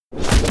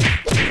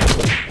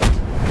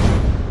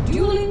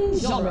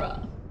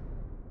genre.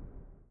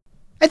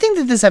 I think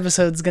that this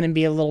episode's going to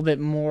be a little bit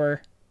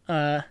more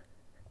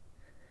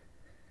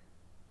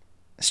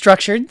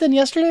structured than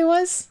yesterday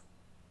was.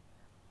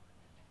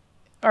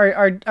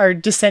 Our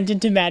descent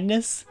into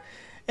madness,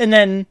 and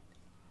then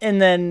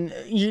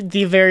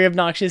the very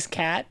obnoxious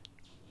cat.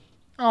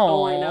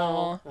 Oh, I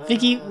know.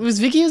 Vicky was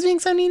being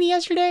so needy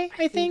yesterday,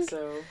 I think.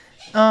 So.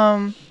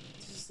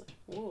 Just,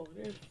 Whoa,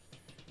 they're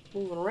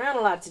moving around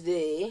a lot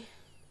today.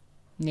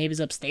 Neighbors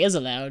upstairs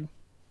aloud.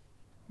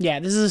 Yeah,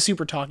 this is a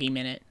super talky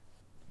minute.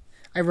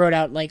 I wrote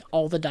out like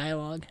all the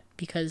dialogue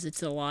because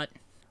it's a lot.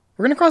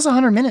 We're gonna cross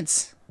 100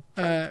 minutes,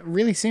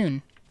 really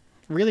soon,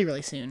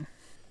 really soon.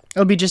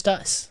 It'll be just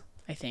us,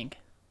 I think.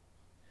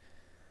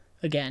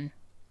 Again,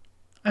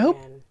 I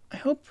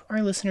hope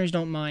our listeners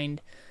don't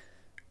mind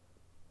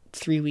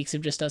 3 weeks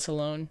of just us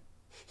alone.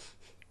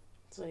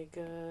 It's like,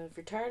 if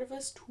you're tired of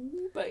us,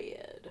 too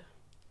bad.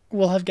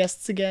 We'll have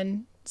guests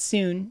again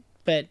soon,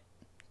 but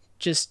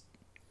just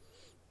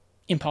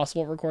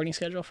impossible recording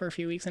schedule for a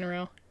few weeks in a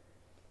row.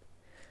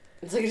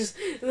 It's like, there's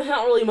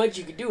not really much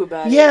you could do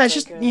about it. Yeah, it's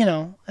just,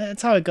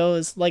 that's how it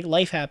goes. Like,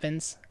 life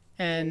happens.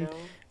 And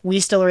we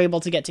still are able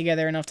to get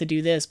together enough to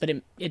do this, but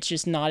it's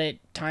just not at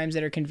times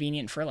that are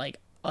convenient for, like,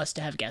 us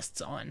to have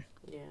guests on.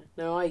 Yeah,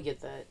 no, I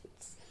get that.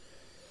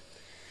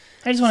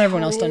 I just want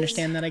everyone else to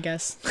understand that, I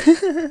guess.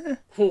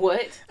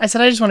 What? I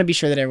said I just want to be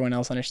sure that everyone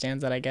else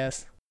understands that, I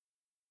guess.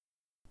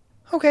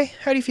 Okay,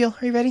 how do you feel?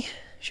 Are you ready?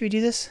 Should we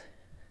do this?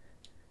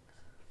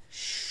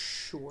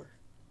 Sure.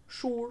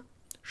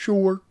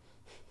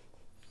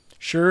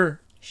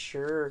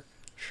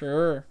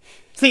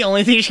 It's the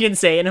only thing she can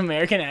say in an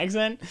American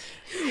accent.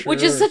 Sure.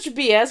 Which is such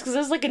BS, because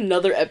there's like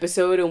another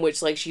episode in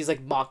which like she's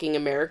like mocking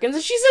Americans,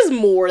 and she says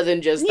more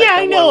than just like,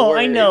 I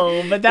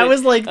know, but that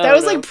was like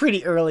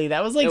pretty early.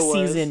 That was like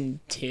season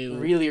 2.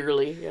 Really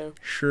early, yeah.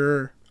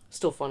 Sure.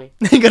 Still funny.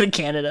 Go to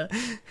Canada.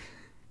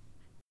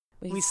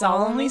 We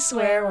solemnly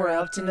swear we're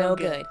up to no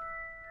good.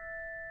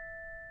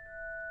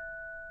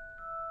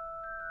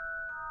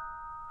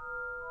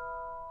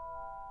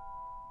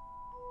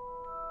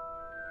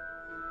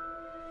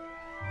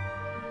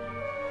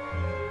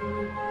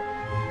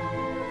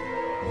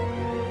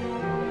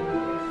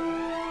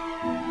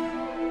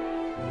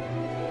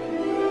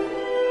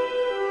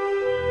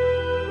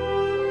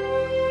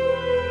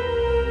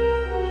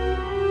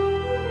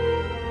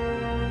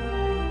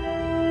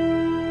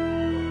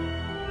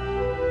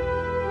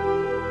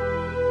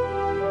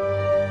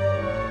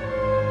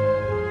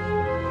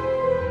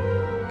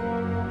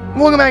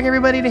 Welcome back,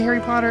 everybody, to Harry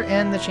Potter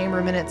and the Chamber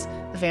of Minutes,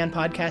 the fan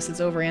podcast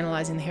that's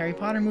overanalyzing the Harry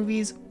Potter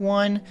movies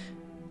one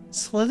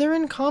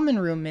Slytherin common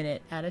room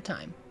minute at a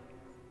time.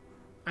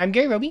 I'm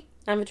Gary Roby.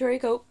 I'm Victoria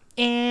Cope.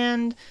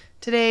 And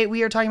today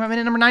we are talking about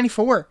minute number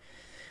 94,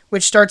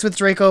 which starts with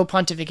Draco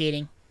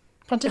pontificating.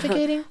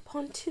 Pontificating?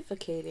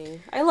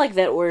 Pontificating. I like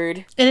that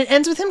word. And it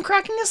ends with him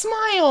cracking a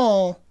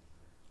smile.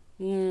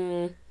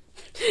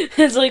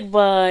 It's like,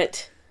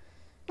 but...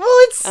 Well,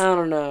 it's... I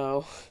don't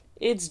know.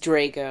 It's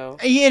Draco.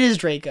 It is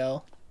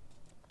Draco.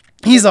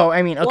 He's all...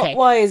 I mean, okay.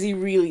 Why is he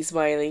really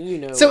smiling? You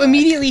know. So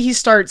immediately he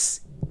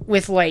starts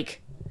with,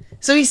 like...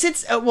 So he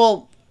sits...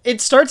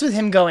 it starts with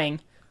him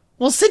going,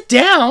 well, sit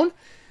down.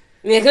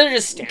 Yeah,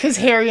 because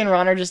Harry and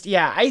Ron are just...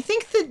 Yeah, I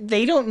think that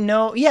they don't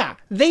know... Yeah,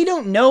 they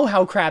don't know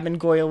how Crabbe and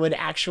Goyle would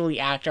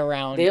actually act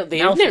around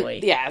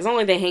Malfoy. Yeah, it's not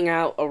like they hang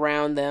out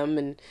around them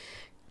and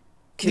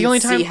can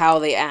see how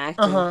they act.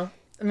 I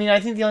mean, I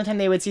think the only time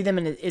they would see them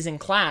is in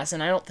class,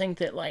 and I don't think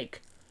that,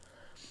 like...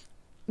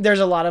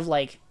 There's a lot of,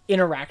 like,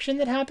 interaction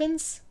that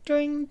happens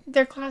during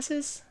their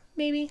classes,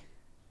 maybe?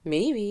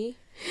 Maybe.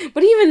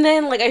 But even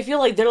then, like, I feel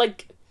like they're,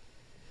 like,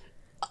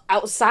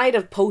 outside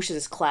of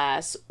Potions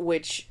class,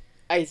 which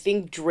I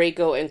think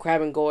Draco and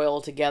Crabbe and Goyle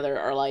together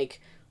are,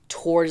 like,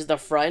 towards the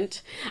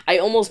front. I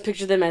almost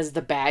picture them as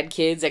the bad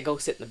kids that go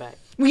sit in the back.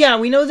 Yeah,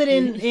 we know that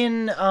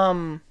in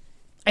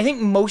I think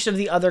most of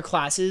the other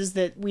classes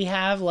that we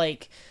have,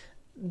 like,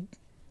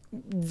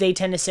 they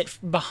tend to sit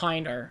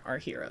behind our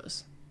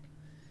heroes.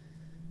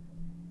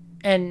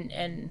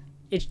 And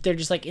they're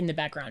just, like, in the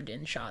background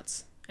in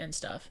shots and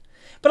stuff.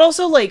 But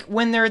also, like,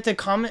 when they're at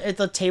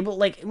the table,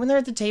 like, when they're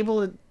at the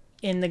table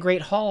in the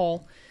Great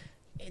Hall,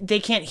 they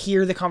can't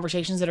hear the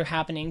conversations that are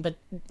happening, but,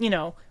 you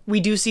know, we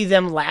do see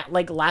them,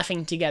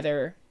 laughing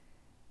together,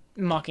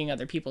 mocking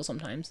other people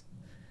sometimes.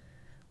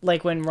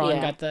 Like when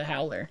Ron got the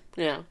Howler.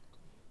 Yeah.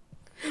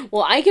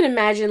 Well, I can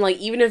imagine, like,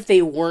 even if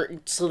they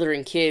weren't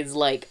Slytherin kids,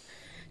 like,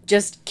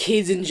 just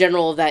kids in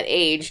general of that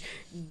age,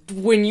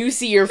 when you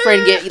see your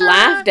friend get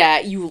laughed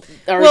at,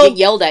 get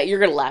yelled at, you're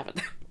gonna laugh at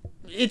them.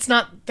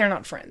 They're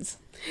not friends.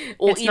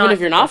 Well, even if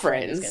you're not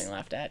friends. Getting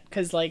laughed at.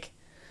 Because, like,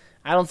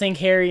 I don't think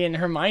Harry and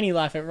Hermione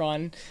laugh at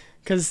Ron,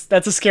 because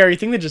that's a scary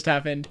thing that just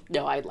happened.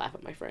 No, I'd laugh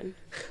at my friend.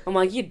 I'm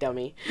like, you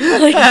dummy.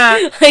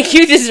 Like,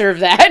 you deserve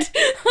that.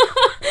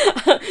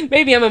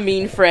 maybe I'm a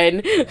mean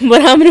friend,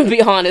 but I'm gonna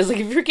be honest. Like,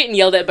 if you're getting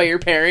yelled at by your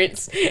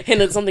parents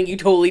and it's something you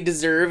totally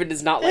deserve, and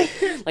it's not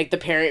like the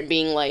parent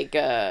being like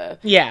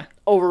Yeah.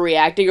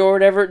 overreacting or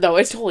whatever, no,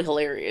 it's totally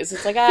hilarious.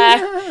 It's like,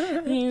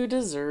 you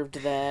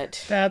deserved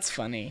that. That's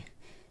funny.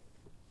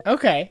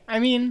 Okay, I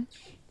mean,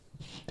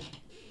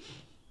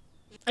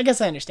 I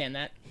guess I understand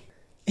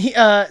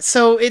that.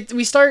 So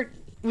we start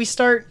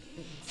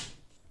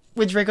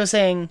with Draco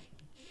saying,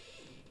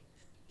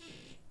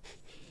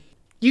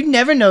 "You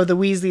never know the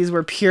Weasleys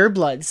were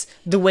purebloods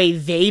the way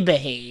they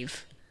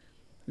behave."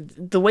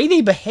 The way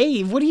they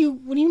behave? What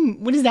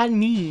does that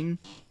mean?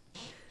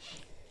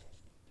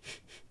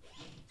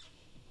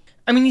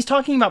 I mean, he's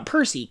talking about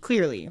Percy,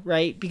 clearly,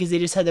 right? Because they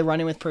just had the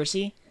run-in with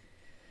Percy.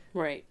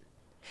 Right.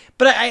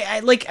 But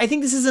I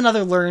think this is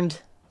another learned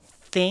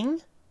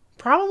thing,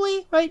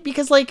 probably, right?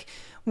 Because, like,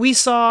 we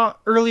saw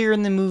earlier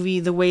in the movie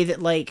the way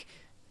that, like,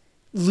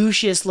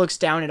 Lucius looks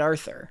down at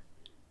Arthur.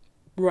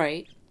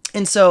 Right.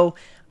 And so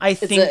I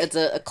think... It's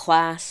a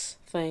class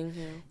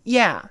thing.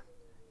 Yeah.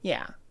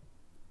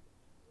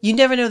 You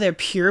never know they're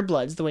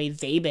purebloods the way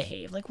they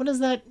behave. Like, what is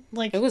that,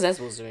 like... What was that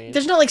supposed to mean?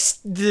 There's not, like,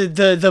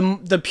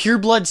 the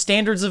pureblood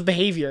standards of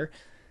behavior.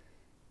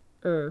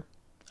 Or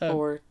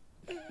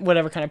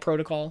whatever kind of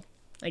protocol,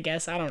 I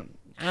guess. I don't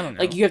know.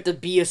 Like, you have to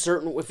be a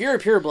certain... If you're a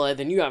pureblood,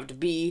 then you have to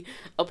be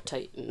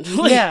uptight. And,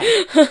 like,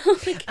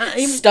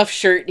 Yeah. stuffed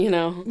shirt, you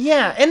know?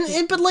 Yeah,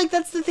 and but, like,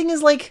 that's the thing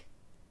is, like...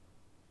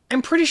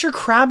 I'm pretty sure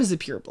Crabbe is a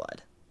pureblood.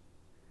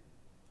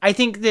 I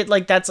think that,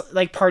 like, that's,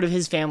 like, part of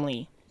his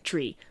family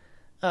tree.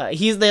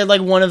 They're,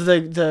 like, one of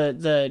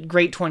the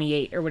Great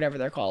 28, or whatever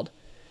they're called.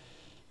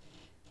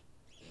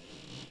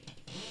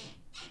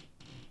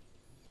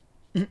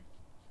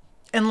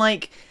 And,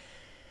 like...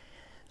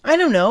 I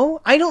don't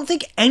know. I don't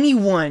think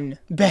anyone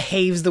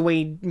behaves the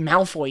way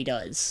Malfoy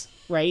does,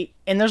 right?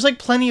 And there's, like,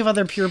 plenty of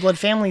other pureblood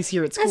families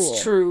here at school.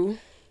 That's true.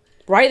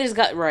 Ryder's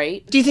got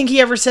right. Do you think he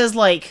ever says,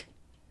 like...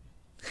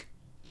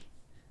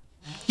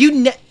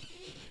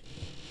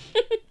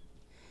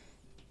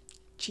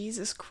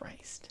 Jesus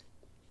Christ.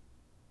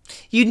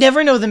 You'd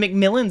never know the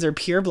Macmillans are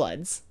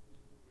purebloods.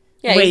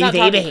 Yeah, way he's not they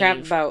talking behave. crap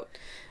about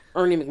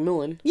Ernie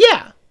Macmillan.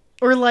 Yeah.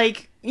 Or,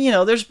 like, you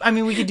know,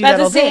 we could do But that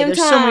all day. There's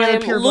so many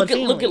other pureblood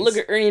families. look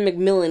at Ernie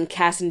Macmillan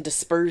casting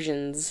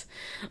dispersions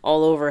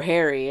all over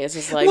Harry. It's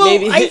just like, well,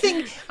 maybe...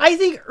 I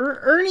think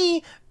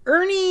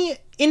Ernie,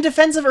 in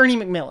defense of Ernie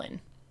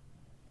Macmillan.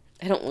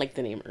 I don't like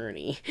the name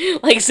Ernie.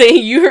 Like,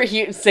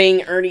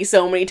 saying Ernie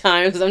so many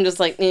times, I'm just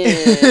like,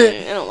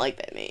 I don't like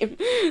that name.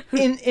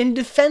 In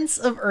defense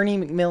of Ernie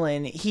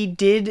Macmillan, he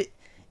did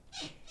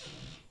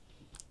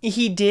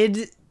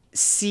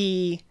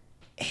see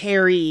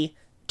Harry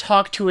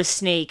talk to a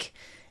snake,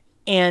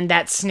 and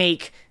that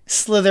snake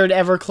slithered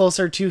ever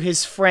closer to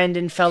his friend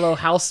and fellow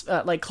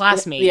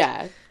classmate.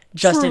 Yeah.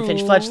 Justin True.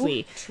 Finch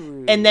Fletchley.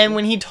 True. And then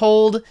when he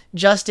told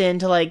Justin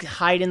to, like,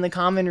 hide in the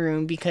common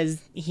room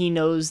because he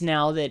knows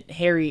now that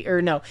Harry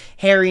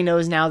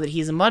knows now that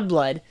he's a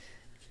mudblood,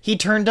 he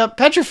turned up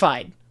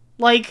petrified.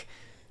 Like,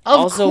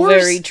 Also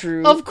very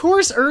true. Of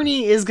course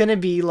Ernie is going to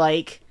be,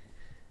 like,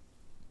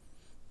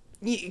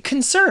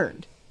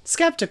 concerned,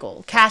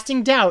 skeptical,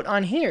 casting doubt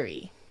on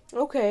Harry.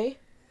 Okay.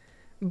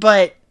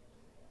 But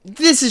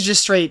this is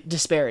just straight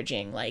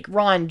disparaging. Like,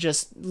 Ron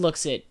just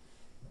looks at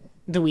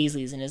the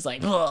Weasleys and is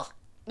like, ugh.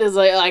 It's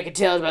like, I can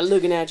tell by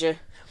looking at you.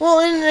 Well,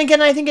 and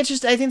again, I think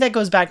that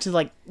goes back to,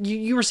 like,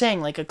 you were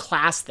saying, like, a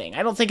class thing.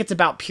 I don't think it's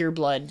about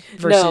pureblood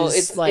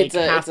versus,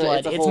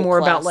 half-blood. It's more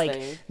about, like,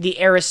 thing.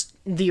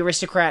 the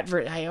aristocrat.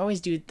 I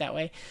always do it that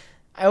way.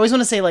 I always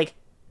want to say, like,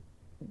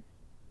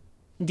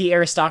 the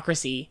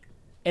aristocracy,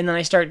 and then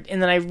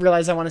I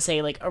realize I want to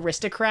say, like,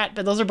 aristocrat,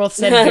 but those are both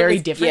said very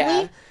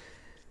differently.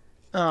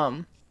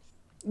 Yeah.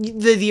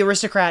 The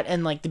aristocrat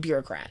and, like, the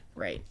bureaucrat,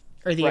 right?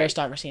 Or the Right.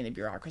 aristocracy and the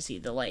bureaucracy,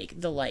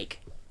 the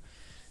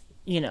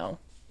you know,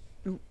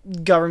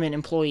 government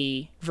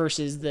employee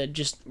versus the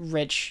just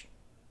rich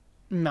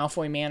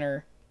Malfoy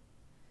Manor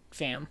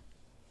fam.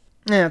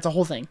 Yeah, it's a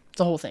whole thing.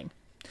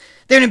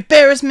 They're an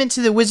embarrassment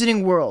to the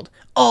wizarding world.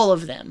 All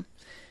of them.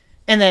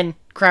 And then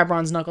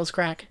Crabron's knuckles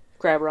crack.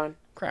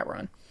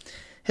 Crabron.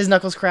 His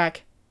knuckles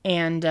crack,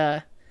 and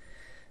I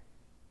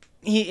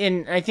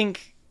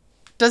think,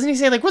 doesn't he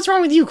say, like, what's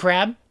wrong with you,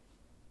 Crab?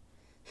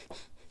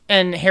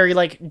 And Harry,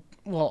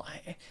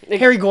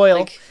 Harry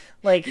Goyle,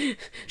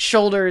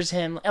 shoulders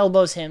him,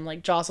 elbows him,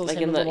 like, jostles Like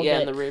him in a little the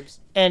bit. in the ribs.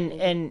 And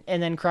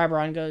then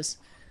Crabron goes,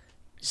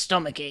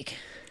 stomachache.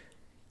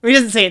 Well, he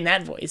doesn't say it in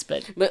that voice,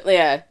 but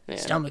yeah.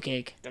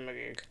 stomachache. I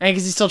think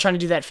he's still trying to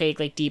do that fake,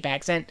 like, deep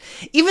accent.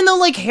 Even though,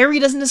 like, Harry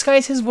doesn't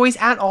disguise his voice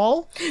at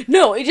all.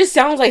 No, it just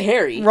sounds like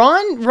Harry.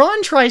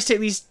 Ron tries to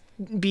at least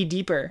be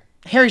deeper.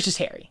 Harry's just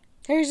Harry.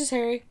 Harry's just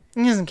Harry.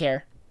 He doesn't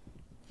care.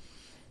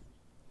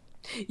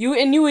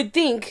 You would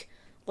think,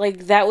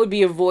 like, that would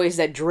be a voice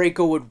that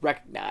Draco would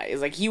recognize.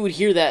 Like, he would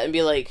hear that and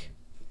be like,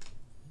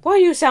 why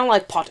do you sound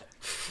like Potter?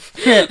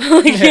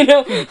 Like, you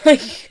know?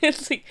 Like,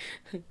 it's like,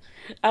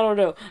 I don't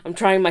know. I'm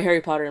trying my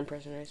Harry Potter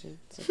impersonation.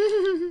 So.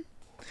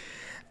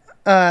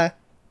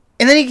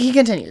 And then he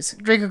continues.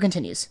 Draco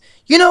continues.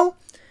 You know,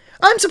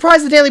 I'm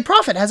surprised the Daily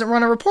Prophet hasn't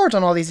run a report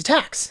on all these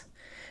attacks.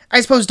 I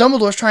suppose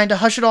Dumbledore's trying to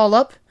hush it all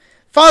up.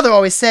 Father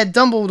always said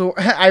Dumbledore...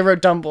 I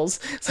wrote Dumbles,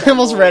 so I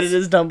almost read it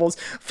as Dumbles.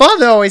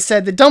 Father always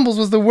said that Dumbles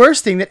was the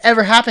worst thing that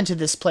ever happened to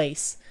this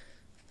place.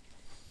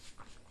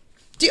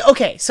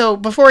 Okay, so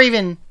before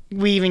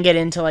we even get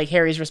into, like,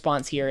 Harry's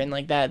response here and,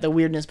 like, the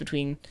weirdness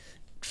between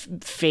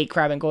fake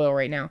Crabbe and Goyle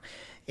right now,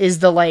 is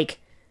the, like...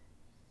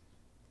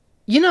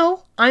 You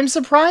know, I'm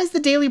surprised the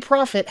Daily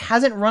Prophet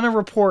hasn't run a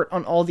report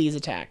on all these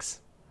attacks.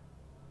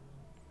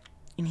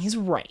 And he's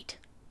right.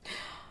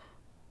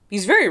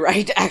 He's very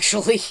right,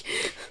 actually.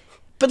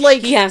 But,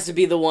 like... He has to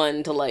be the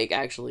one to, like,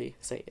 actually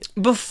say it.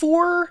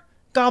 Before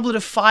Goblet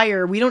of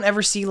Fire, we don't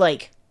ever see,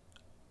 like,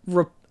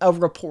 a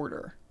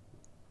reporter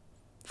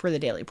for the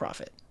Daily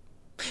Prophet.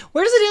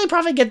 Where does the Daily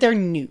Prophet get their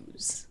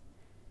news?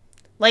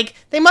 Like,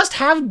 they must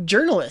have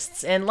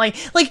journalists, and, like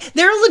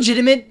they're a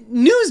legitimate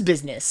news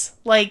business.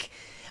 Like,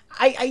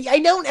 I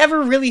don't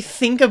ever really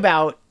think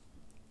about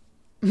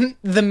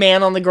the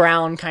man on the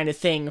ground kind of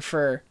thing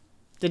for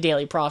the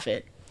Daily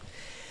Prophet.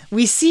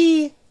 We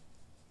see,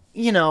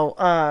 you know,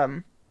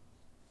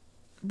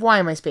 why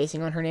am I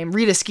spacing on her name?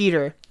 Rita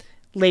Skeeter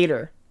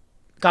later.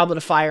 Goblet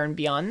of Fire and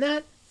beyond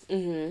that.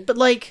 Mm-hmm. But,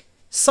 like,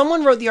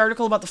 someone wrote the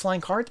article about the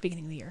flying car at the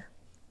beginning of the year.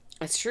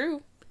 That's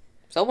true.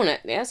 Someone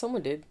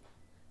did.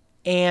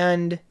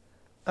 And,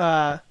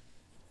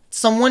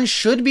 someone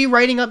should be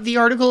writing up the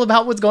article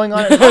about what's going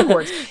on at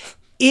Hogwarts.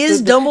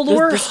 Is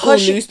Dumbledore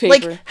hushing...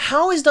 newspaper. Like,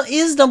 how is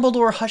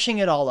Dumbledore hushing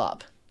it all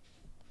up?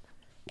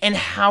 And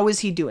how is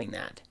he doing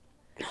that?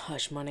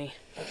 Hush money.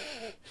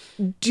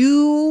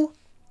 Do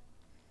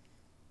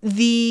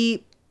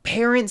the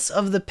parents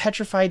of the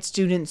petrified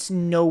students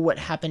know what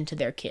happened to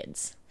their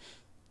kids?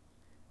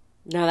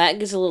 Now that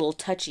gets a little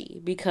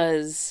touchy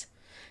because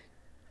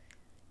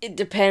it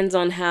depends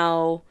on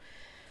how...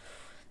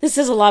 This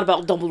says a lot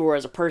about Dumbledore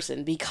as a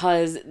person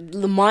because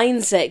the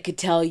mindset could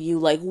tell you,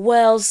 like,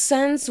 well,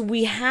 since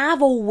we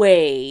have a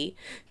way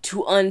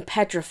to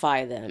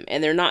unpetrify them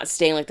and they're not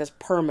staying like this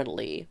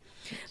permanently,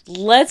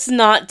 let's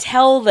not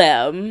tell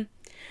them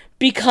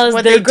because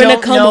what they're going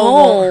to come home.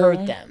 Won't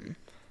hurt them.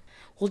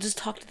 We'll just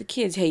talk to the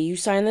kids. Hey, you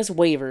sign this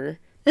waiver.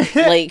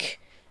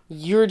 Like,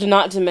 you're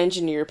not to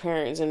mention to your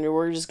parents, and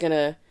we're just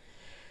gonna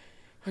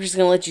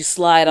let you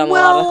slide on a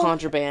lot of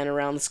contraband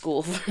around the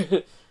school.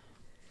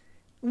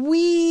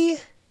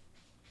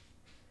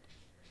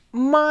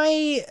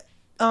 My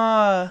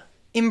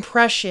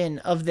impression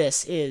of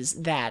this is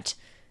that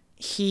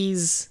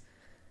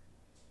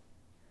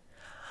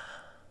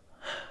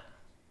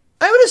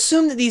I would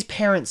assume that these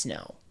parents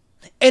know.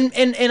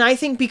 And I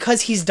think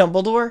because he's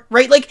Dumbledore,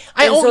 right? Like,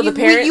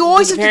 you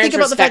always have to think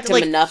about the fact that,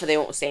 like, enough and they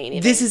won't say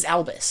anything. This is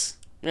Albus.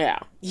 Yeah.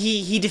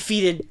 He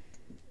defeated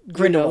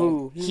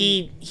Grindelwald.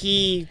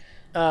 He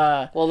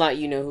well, not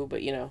you know who,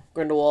 but you know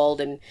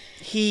Grindelwald, and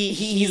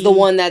he's the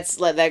one that's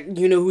like that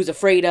you know who's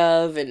afraid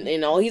of, and you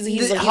know he's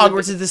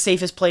Hogwarts is the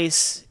safest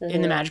place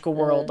in the magical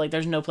world. Like,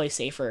 there's no place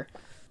safer.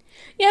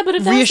 Yeah, but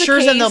if that's reassures the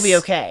case, them they'll be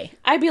okay.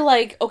 I'd be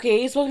like,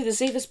 okay, it's supposed to be the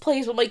safest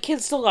place, but my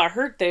kids still got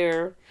hurt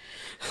there.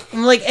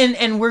 Like,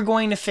 and we're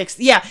going to fix...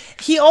 Yeah,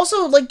 he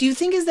also, like, do you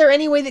think, is there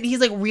any way that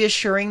he's, like,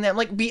 reassuring them?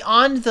 Like,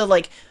 beyond the,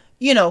 like,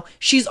 you know,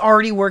 she's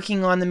already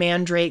working on the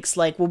mandrakes,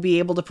 like, we'll be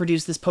able to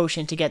produce this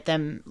potion to get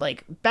them,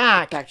 like,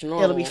 back to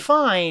normal. It'll be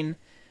fine.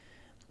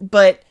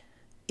 But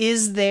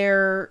is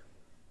there,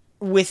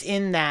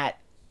 within that,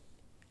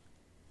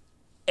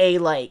 a,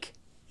 like,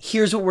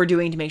 here's what we're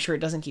doing to make sure it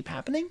doesn't keep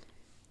happening?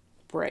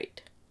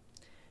 Right.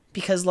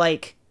 Because,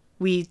 like,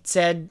 we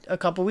said a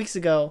couple weeks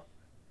ago,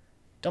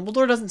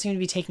 Dumbledore doesn't seem to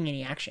be taking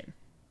any action.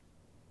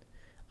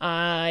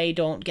 I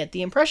don't get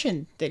the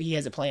impression that he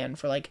has a plan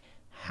for, like,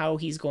 how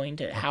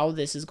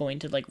this is going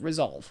to, like,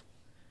 resolve.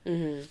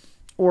 Mm-hmm.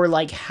 Or,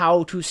 like,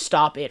 how to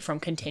stop it from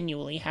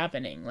continually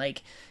happening.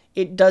 Like,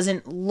 it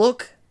doesn't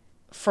look,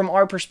 from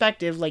our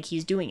perspective, like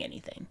he's doing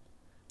anything.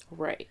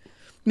 Right.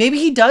 Maybe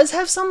he does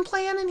have some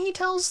plan and he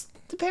tells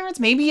the parents.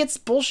 Maybe it's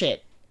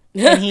bullshit.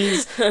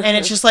 And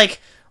it's just like,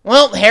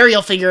 well, Harry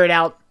will figure it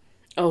out.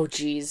 Oh,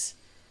 jeez.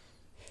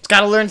 It's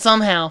got to learn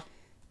somehow.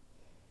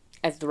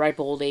 At the ripe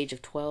old age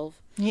of 12?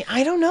 Yeah,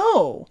 I don't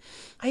know.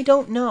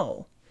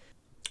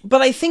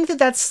 But I think that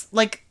that's,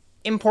 like,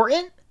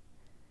 important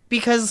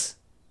because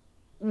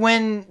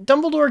when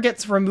Dumbledore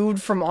gets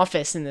removed from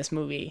office in this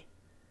movie,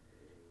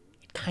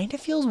 it kind of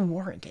feels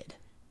warranted.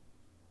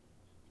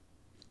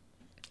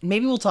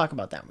 Maybe we'll talk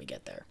about that when we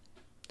get there.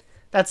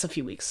 That's a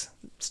few weeks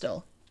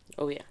still.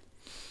 Oh, yeah.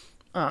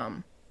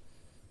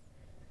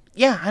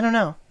 Yeah, I don't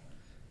know.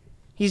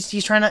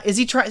 He's trying to... Is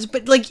he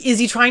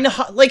trying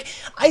to... Like,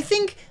 I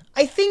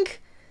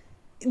think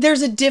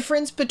there's a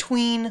difference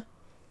between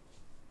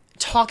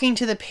talking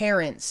to the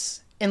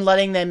parents and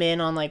letting them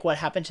in on, like, what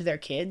happened to their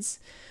kids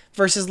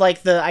versus,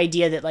 like, the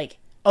idea that, like,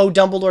 oh,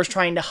 Dumbledore's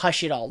trying to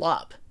hush it all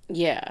up.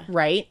 Yeah.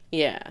 Right?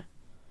 Yeah.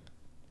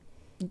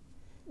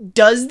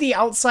 Does the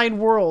outside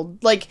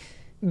world, like,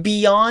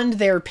 beyond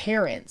their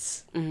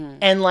parents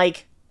and,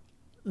 like,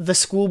 the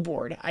school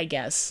board, I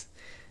guess,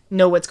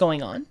 know what's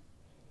going on?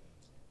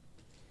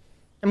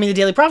 I mean, the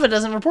Daily Prophet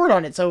doesn't report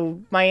on it, so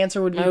my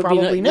answer would be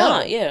probably no.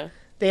 Not, yeah.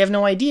 They have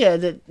no idea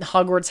that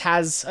Hogwarts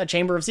has a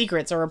Chamber of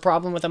Secrets or a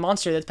problem with a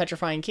monster that's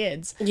petrifying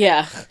kids.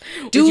 Yeah.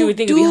 Which you would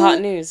think would be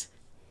hot news.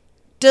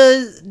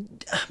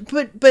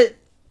 But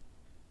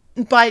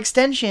by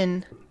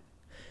extension,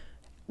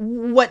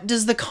 what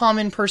does the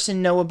common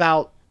person know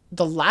about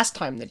the last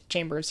time the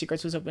Chamber of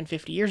Secrets was opened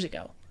 50 years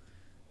ago?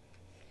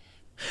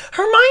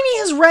 Hermione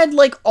has read,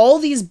 like, all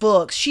these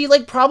books. She,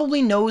 like,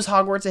 probably knows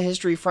Hogwarts of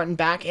history front and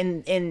back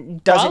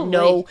and doesn't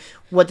know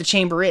what the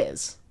chamber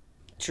is.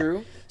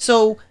 True.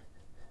 So,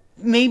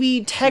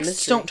 maybe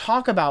texts don't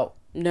talk about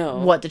No.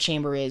 what the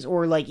chamber is,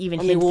 or, like, even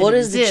I mean, hint what that it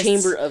is exists. the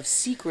Chamber of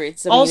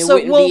Secrets? I mean, Also,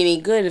 it wouldn't be any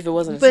good if it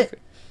wasn't a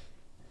secret.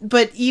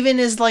 But even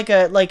as,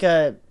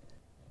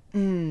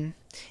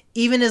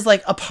 even as,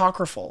 like,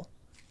 apocryphal,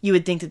 you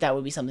would think that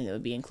would be something that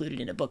would be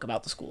included in a book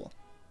about the school.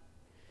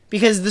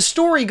 Because the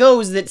story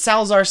goes that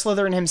Salazar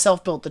Slytherin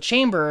himself built the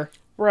chamber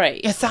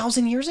Right.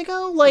 1,000 years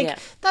ago? Like,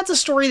 that's a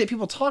story that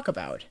people talk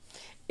about.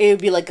 It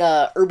would be like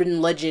a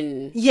urban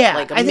legend. Yeah,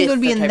 like a I think it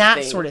would be myth in that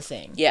thing. sort of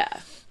thing. Yeah.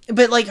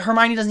 But, like,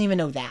 Hermione doesn't even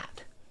know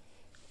that.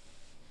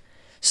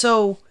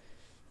 So,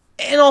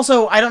 and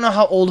also, I don't know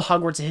how old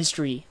Hogwarts of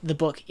History, the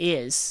book,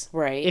 is.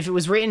 Right. If it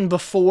was written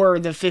before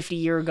the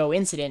 50-year-ago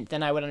incident,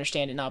 then I would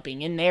understand it not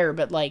being in there.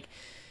 But, like,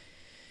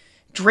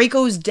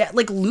 Draco's death,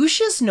 like,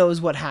 Lucius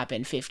knows what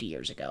happened 50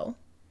 years ago.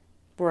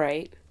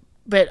 Right.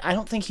 But I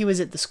don't think he was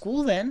at the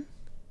school then.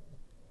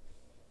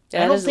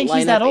 Yeah, I don't think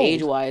he's that old.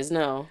 Age-wise,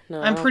 no.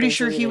 I'm pretty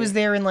sure he was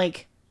there in,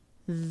 like,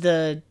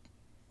 the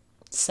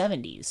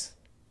 70s.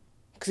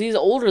 Because he's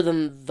older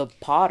than the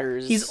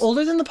Potters. He's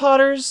older than the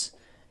Potters,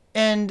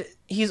 and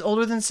he's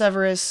older than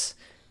Severus,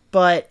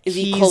 but Is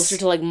he he's closer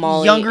to, like,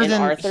 Molly and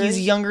Arthur? He's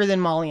younger than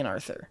Molly and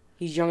Arthur.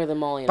 He's younger than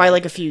Molly and by, Arthur.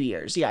 like, a few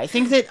years. Yeah, I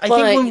think when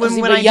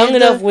but I young did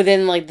enough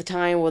within, like, the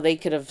time where they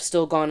could have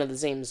still gone to the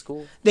same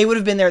school. They would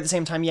have been there at the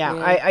same time, yeah.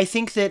 Yeah. I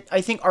think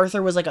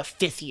Arthur was, like, a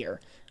 5th year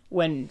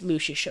when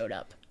Lucius showed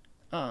up.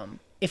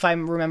 If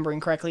I'm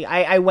remembering correctly.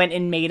 I went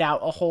and made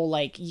out a whole,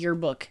 like,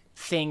 yearbook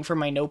thing for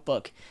my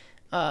notebook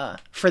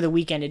for the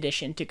weekend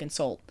edition to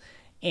consult.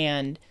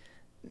 And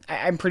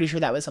I'm pretty sure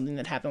that was something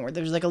that happened where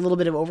there's, like, a little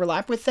bit of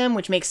overlap with them,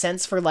 which makes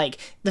sense for, like,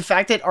 the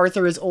fact that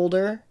Arthur is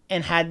older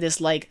and had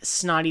this, like,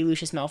 snotty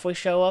Lucius Malfoy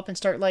show up and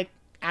start, like,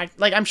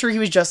 like, I'm sure he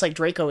was just like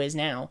Draco is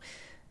now.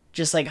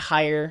 Just, like,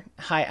 high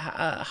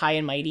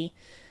and mighty,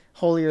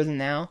 holier than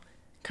thou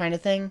kind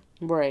of thing.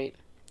 Right.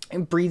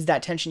 It breeds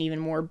that tension even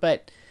more,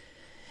 but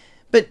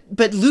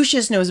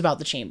Lucius knows about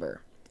the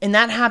chamber. And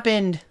that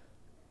happened,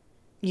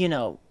 you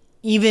know,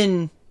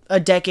 even a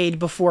decade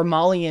before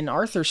Molly and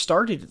Arthur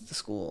started at the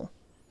school.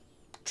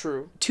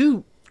 True.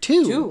 Two,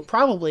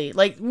 probably.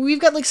 Like,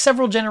 we've got, like,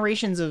 several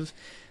generations of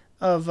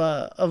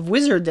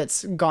wizard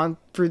that's gone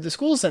through the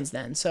school since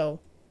then, so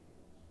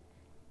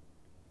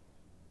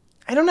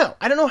I don't know.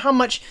 I don't know how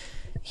much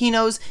he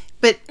knows,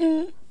 but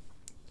I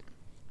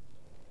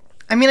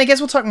mean, I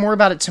guess we'll talk more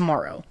about it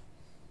tomorrow.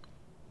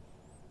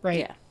 Right?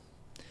 Yeah.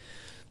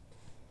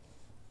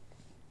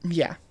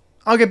 Yeah.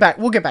 We'll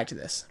get back to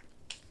this.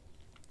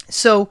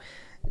 So,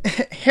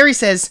 Harry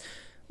says,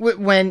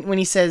 when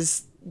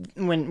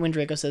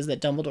Draco says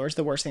that Dumbledore is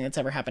the worst thing that's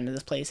ever happened to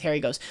this place, Harry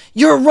goes,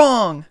 "You're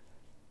wrong!"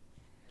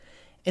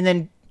 And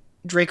then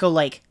Draco,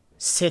 like,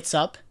 sits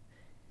up,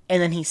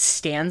 and then he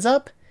stands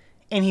up,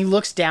 and he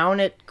looks down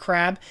at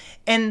Crabbe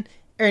and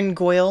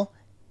Goyle,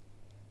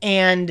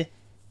 and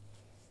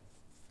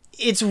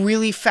it's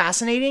really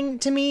fascinating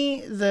to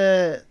me,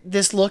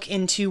 this look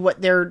into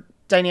what their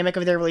dynamic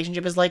of their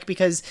relationship is like,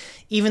 because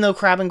even though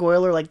Crabbe and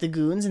Goyle are, like, the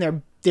goons,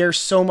 and they're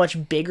so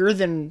much bigger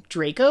than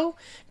Draco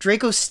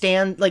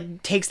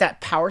takes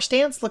that power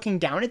stance looking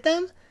down at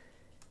them.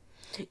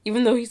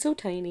 Even though he's so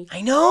tiny.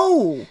 I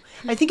know.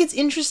 I think it's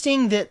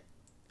interesting that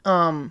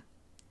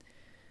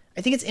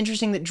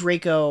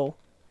Draco...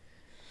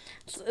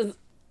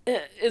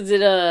 Is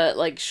it a,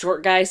 like,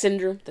 short guy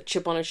syndrome? The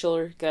chip on his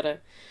shoulder?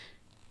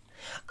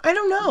 I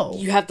don't know.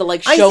 You have to,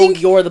 like, show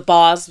you're the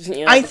boss.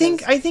 You know, I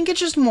think it's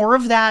just more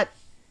of that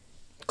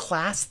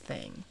class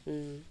thing.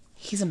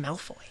 He's a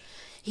Malfoy.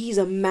 He's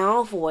a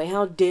Malfoy.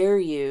 How dare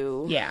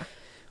you? Yeah.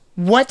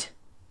 What?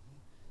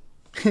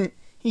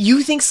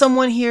 You think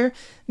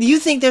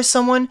there's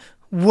someone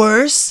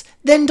worse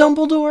than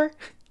Dumbledore?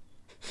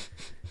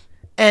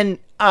 And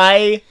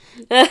I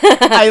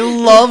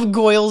love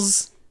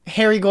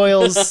Harry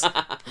Goyle's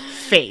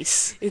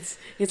face.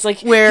 It's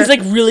like where he's,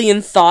 like, really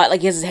in thought.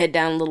 Like, he has his head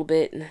down a little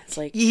bit, and it's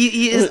like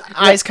his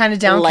eyes kind of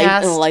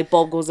downcast, and a light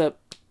bulb goes up.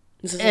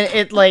 And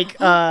it like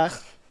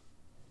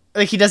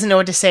he doesn't know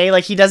what to say.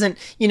 Like, he doesn't,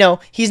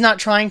 he's not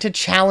trying to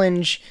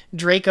challenge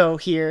Draco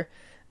here.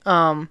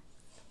 And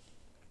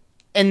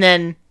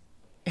then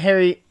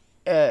Harry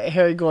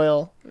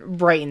Goyle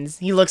brightens.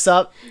 He looks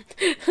up.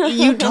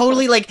 You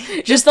totally, like,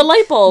 just the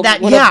light bulb.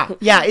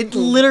 Yeah. It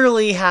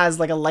literally has,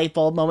 like, a light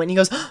bulb moment. And he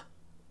goes,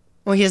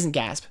 well, he doesn't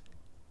gasp.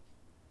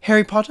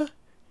 Harry Potter?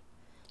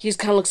 he just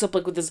kind of looks up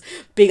like with his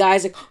big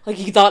eyes, like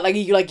he thought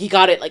he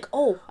got it. Like,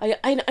 oh,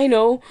 I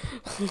know.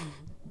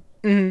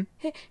 Hey,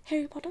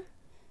 Harry Potter.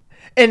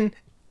 And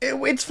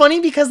it's funny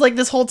because like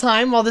this whole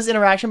time while this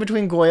interaction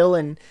between Goyle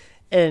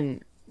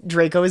and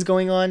Draco is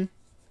going on,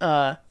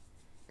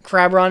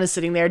 Crabron is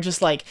sitting there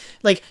just like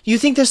you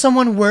think there's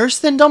someone worse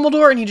than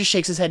Dumbledore, and he just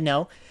shakes his head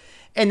no,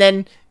 and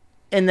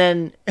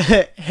then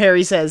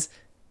Harry says,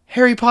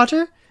 Harry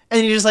Potter,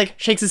 and he just like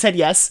shakes his head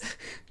yes.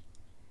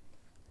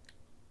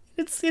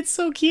 It's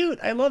so cute.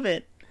 I love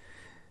it.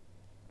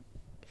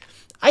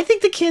 I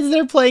think the kids that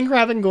are playing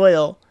Crab and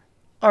Goyle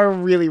are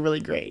really, really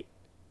great.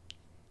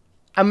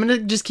 I'm gonna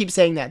just keep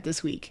saying that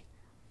this week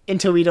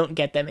until we don't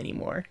get them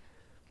anymore.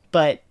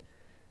 But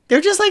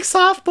they're just like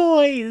soft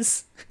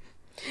boys.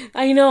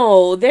 I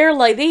know. They're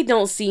like, they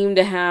don't seem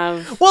to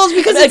have... Well, it's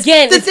because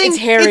it's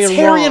Harry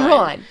and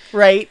Ron,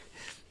 right?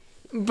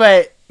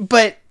 But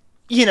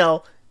you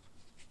know,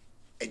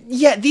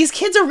 yeah, these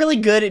kids are really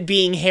good at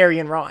being Harry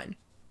and Ron.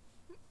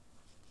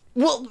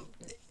 Well,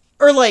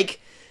 or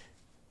like,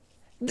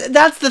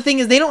 that's the thing,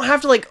 is they don't have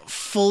to like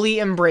fully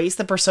embrace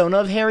the persona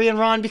of Harry and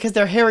Ron because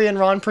they're Harry and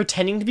Ron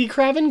pretending to be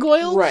Crabbe and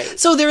Goyle. Right.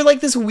 So they're like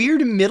this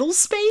weird middle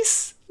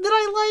space that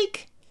I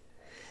like.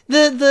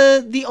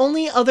 The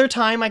only other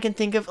time I can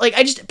think of, like,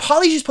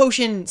 Polyjuice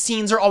Potion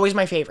scenes are always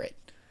my favorite.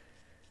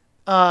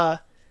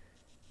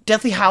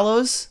 Deathly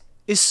Hallows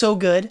is so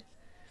good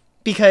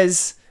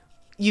because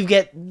you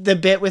get the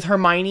bit with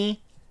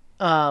Hermione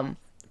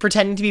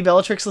pretending to be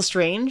Bellatrix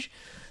Lestrange.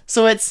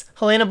 So it's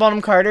Helena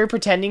Bonham Carter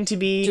pretending to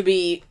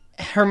be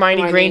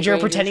Hermione Granger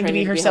pretending to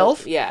be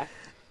herself. Yeah.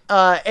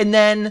 And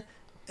then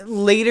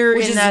later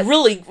which in is that...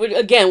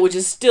 which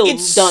is still done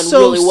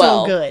so, really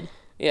well. so good.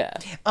 Yeah.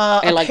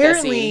 I like that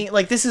apparently, scene.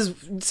 like, this is,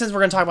 since we're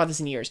going to talk about this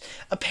in years,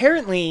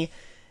 apparently,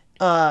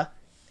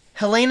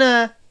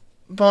 Helena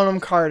Bonham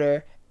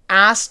Carter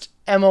asked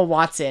Emma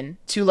Watson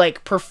to,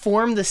 like,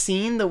 perform the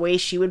scene the way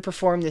she would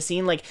perform the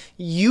scene. Like,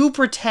 you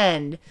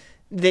pretend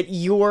that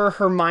you're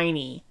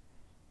Hermione,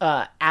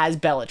 as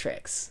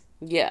Bellatrix.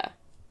 Yeah.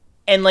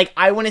 And, like,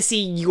 I want to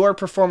see your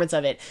performance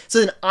of it. So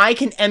then I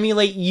can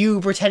emulate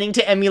you pretending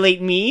to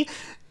emulate me.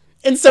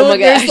 And so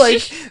there's,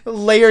 like,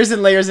 layers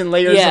and layers and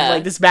layers of,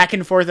 like, this back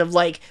and forth of,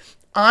 like,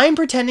 I'm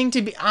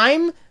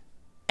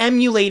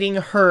emulating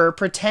her,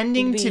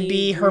 pretending to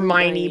be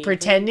Hermione,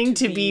 pretending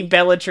to be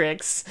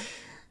Bellatrix.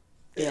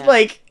 Yeah.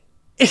 Like,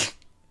 it's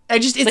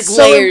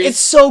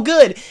so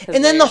good.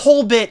 And then the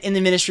whole bit in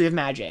the Ministry of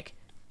Magic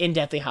in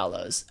Deathly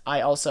Hallows,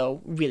 I also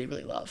really,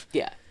 really love.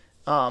 Yeah.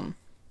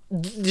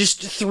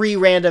 Just 3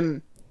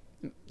 random,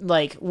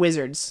 like,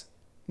 wizards.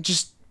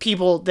 Just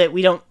people that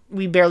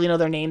we barely know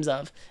their names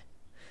of.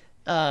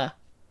 I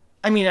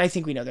mean, I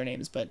think we know their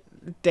names, but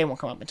they won't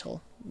come up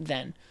until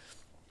then.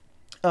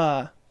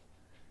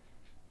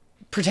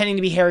 Pretending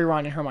to be Harry,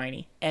 Ron, and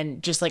Hermione.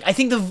 And just, like, I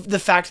think the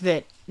fact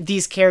that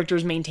these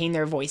characters maintain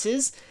their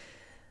voices,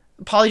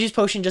 Polyjuice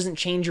Potion doesn't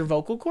change your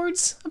vocal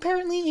cords,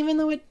 apparently, even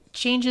though it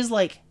changes,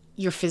 like,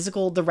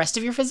 the rest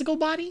of your physical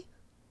body.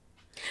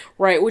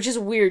 Right, which is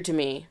weird to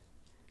me.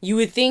 You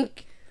would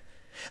think...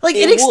 Like,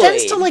 it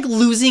extends to, like,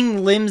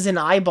 losing limbs and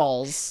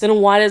eyeballs. Then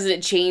why doesn't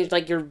it change,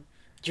 like, your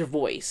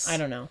voice? I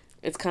don't know.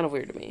 It's kind of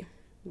weird to me,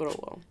 but oh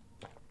well.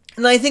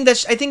 And I think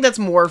that's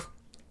more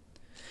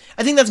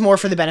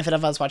for the benefit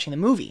of us watching the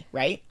movie,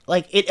 right?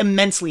 Like, it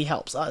immensely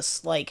helps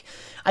us. Like,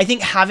 I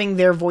think having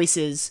their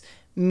voices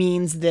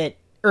means that,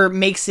 or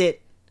makes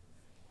it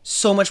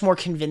so much more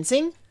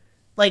convincing.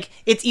 Like,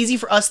 it's easy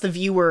for us, the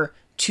viewer,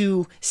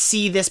 to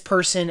see this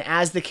person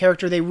as the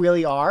character they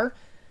really are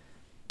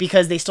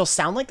because they still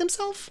sound like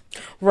themselves.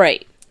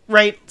 Right.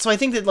 Right? So I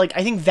think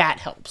that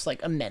helps,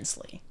 like,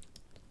 immensely.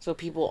 So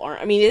people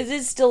aren't... I mean, it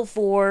is still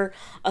for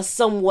a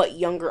somewhat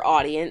younger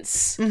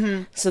audience.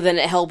 Mm-hmm. So then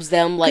it helps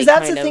them, like, because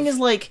that's the thing is,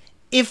 like,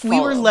 if we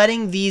were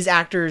letting these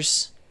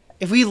actors...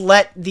 If we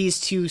let these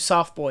 2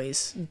 soft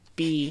boys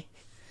be...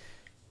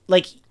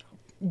 Like,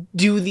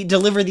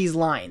 deliver these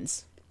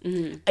lines...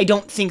 Mm-hmm. I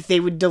don't think they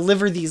would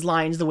deliver these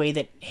lines the way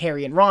that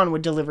Harry and Ron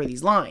would deliver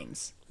these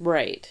lines.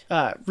 Right.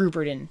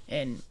 Rupert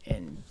and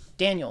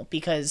Daniel,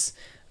 because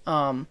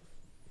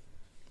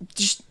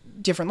just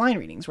different line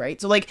readings, right?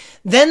 So, like,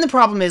 then the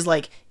problem is,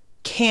 like,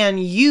 can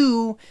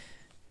you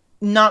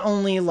not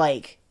only,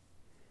 like...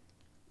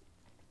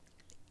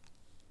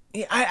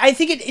 I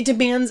think it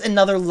demands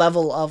another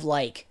level of,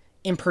 like,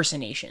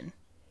 impersonation,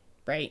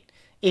 right?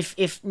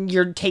 If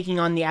you're taking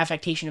on the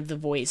affectation of the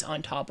voice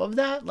on top of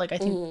that, like, I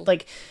think,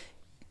 like,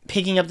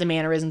 picking up the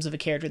mannerisms of a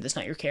character that's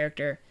not your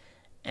character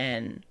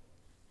and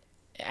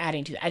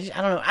adding to that.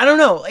 I don't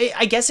know.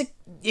 I guess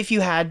if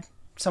you had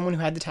someone who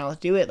had the talent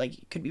to do it, like,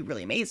 it could be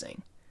really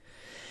amazing.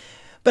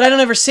 But I don't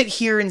ever sit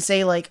here and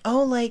say, like,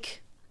 oh,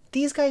 like,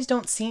 these guys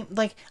don't seem,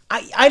 like,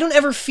 I don't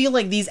ever feel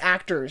like these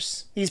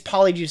actors, these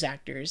Polyjuice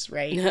actors,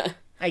 right?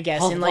 I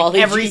guess in, like,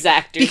 every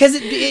actors. Because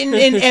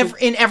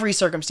in every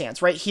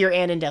circumstance, right here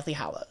and in Deathly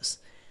Hallows,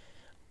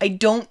 I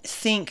don't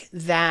think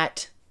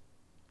that.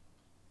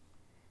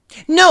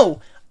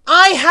 No,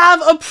 I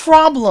have a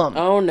problem.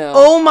 Oh no!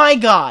 Oh my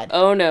god!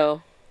 Oh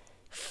no!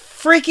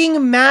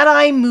 Freaking Mad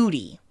Eye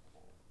Moody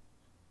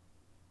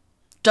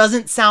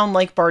doesn't sound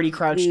like Barty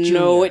Crouch Jr.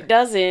 No, it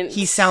doesn't.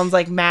 He sounds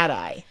like Mad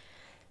Eye.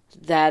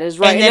 That is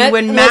right. And then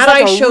when Mad that's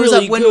Eye like a shows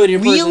really up,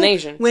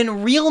 good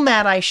when real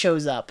Mad Eye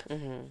shows up,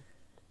 Mm-hmm.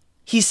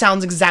 he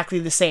sounds exactly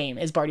the same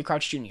as Barty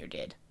Crouch Jr.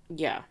 did.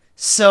 Yeah.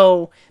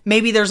 So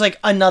maybe there's like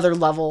another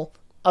level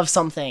of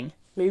something.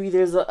 Maybe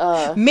there's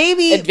a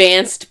Maybe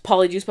advanced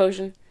polyjuice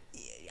potion.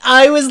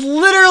 I was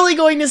literally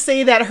going to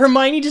say that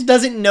Hermione just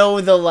doesn't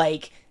know the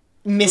like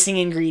missing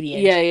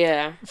ingredient.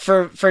 Yeah.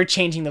 For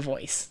changing the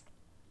voice.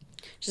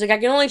 She's like, I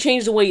can only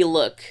change the way you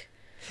look.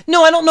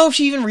 No, I don't know if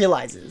she even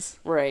realizes.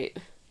 Right.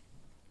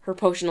 Her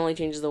potion only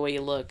changes the way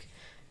you look.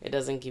 It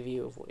doesn't give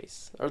you a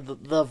voice. Or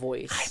the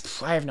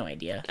voice. I have no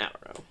idea. I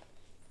don't know.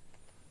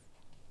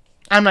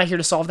 I'm not here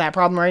to solve that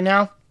problem right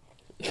now.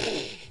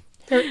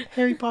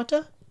 Harry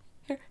Potter?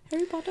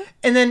 Harry Potter?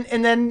 And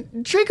then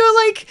Draco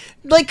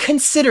like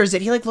considers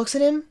it. He like looks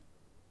at him.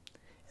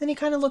 Then he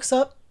kind of looks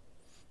up.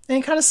 And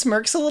he kind of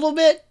smirks a little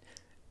bit.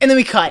 And then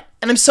we cut.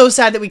 And I'm so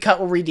sad that we cut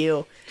what we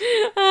do.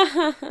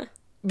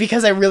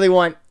 Because I really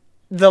want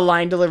the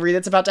line delivery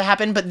that's about to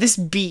happen. But this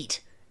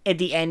beat at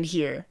the end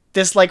here,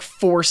 this like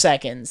 4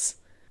 seconds.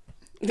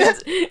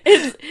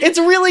 It's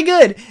really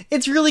good.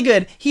 It's really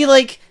good. He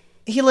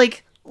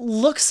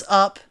looks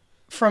up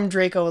from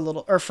Draco a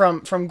little, or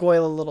from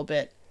Goyle a little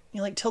bit. He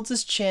like tilts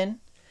his chin.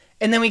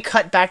 And then we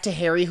cut back to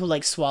Harry who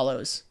like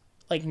swallows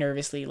like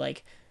nervously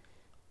like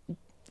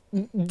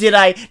Did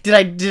I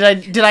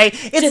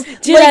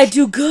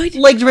do good?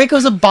 Like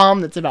Draco's a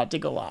bomb that's about to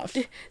go off.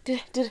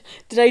 Did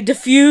I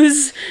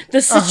diffuse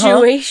the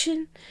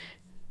situation?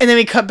 And then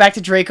we cut back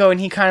to Draco and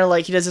he kind of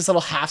like, he does this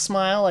little half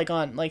smile, like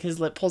on, like his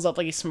lip pulls up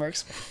like he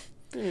smirks.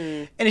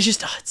 And it's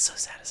just, oh, it's so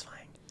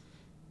satisfying.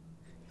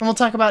 And we'll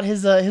talk about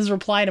his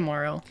reply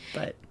tomorrow,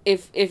 but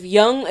If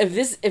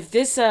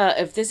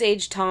this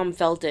age Tom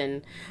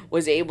Felton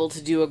was able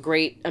to do a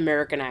great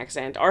American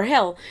accent, or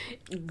hell,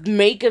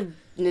 make an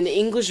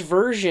English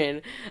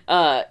version,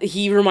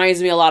 he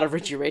reminds me a lot of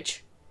Richie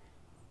Rich.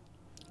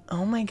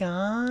 oh my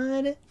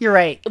god. You're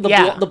right. The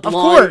of blonde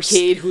course.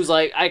 kid who's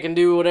like, I can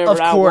do whatever Of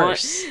I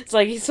course. want. It's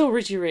like, he's so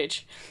Richie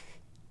Rich.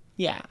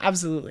 Yeah,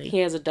 absolutely. He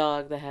has a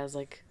dog that has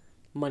like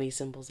money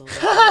symbols on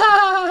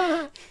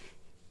it.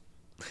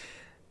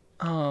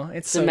 Oh,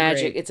 it's It's so a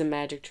magic. great. It's a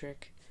magic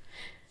trick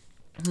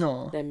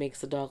No, that makes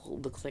the dog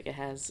looks like it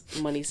has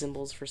money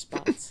symbols for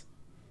spots.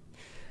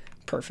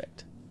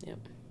 perfect. Yep.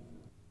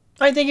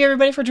 All right, thank you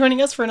everybody for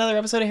joining us for another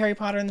episode of Harry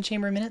Potter and the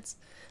Chamber of Minutes.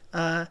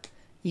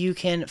 You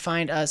can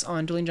find us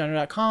on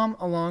duelinggenre.com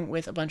along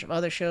with a bunch of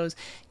other shows.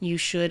 You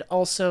should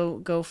also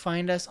go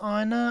find us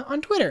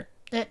on Twitter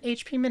at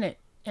HP Minute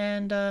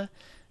and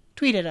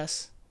tweet at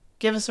us.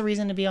 Give us a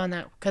reason to be on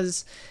that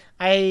because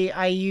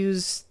I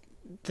use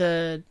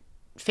the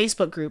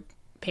Facebook group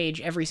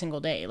page every single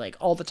day, like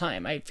all the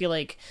time. I feel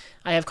like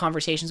I have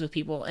conversations with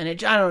people and I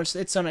don't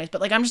know, it's so nice, but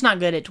like I'm just not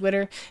good at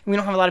Twitter. We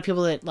don't have a lot of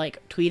people that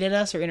like tweet at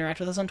us or interact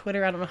with us on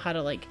Twitter. I don't know how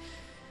to like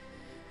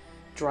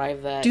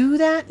Drive that. do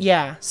that.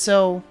 Yeah,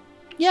 so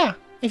yeah,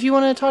 if you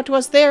want to talk to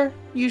us there,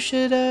 you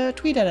should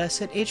tweet at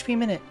us at HP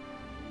Minute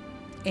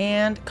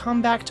and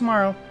come back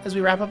tomorrow as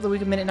we wrap up the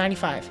week of Minute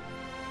 95.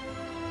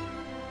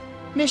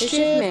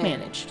 Mischief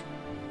managed.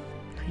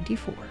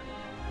 94.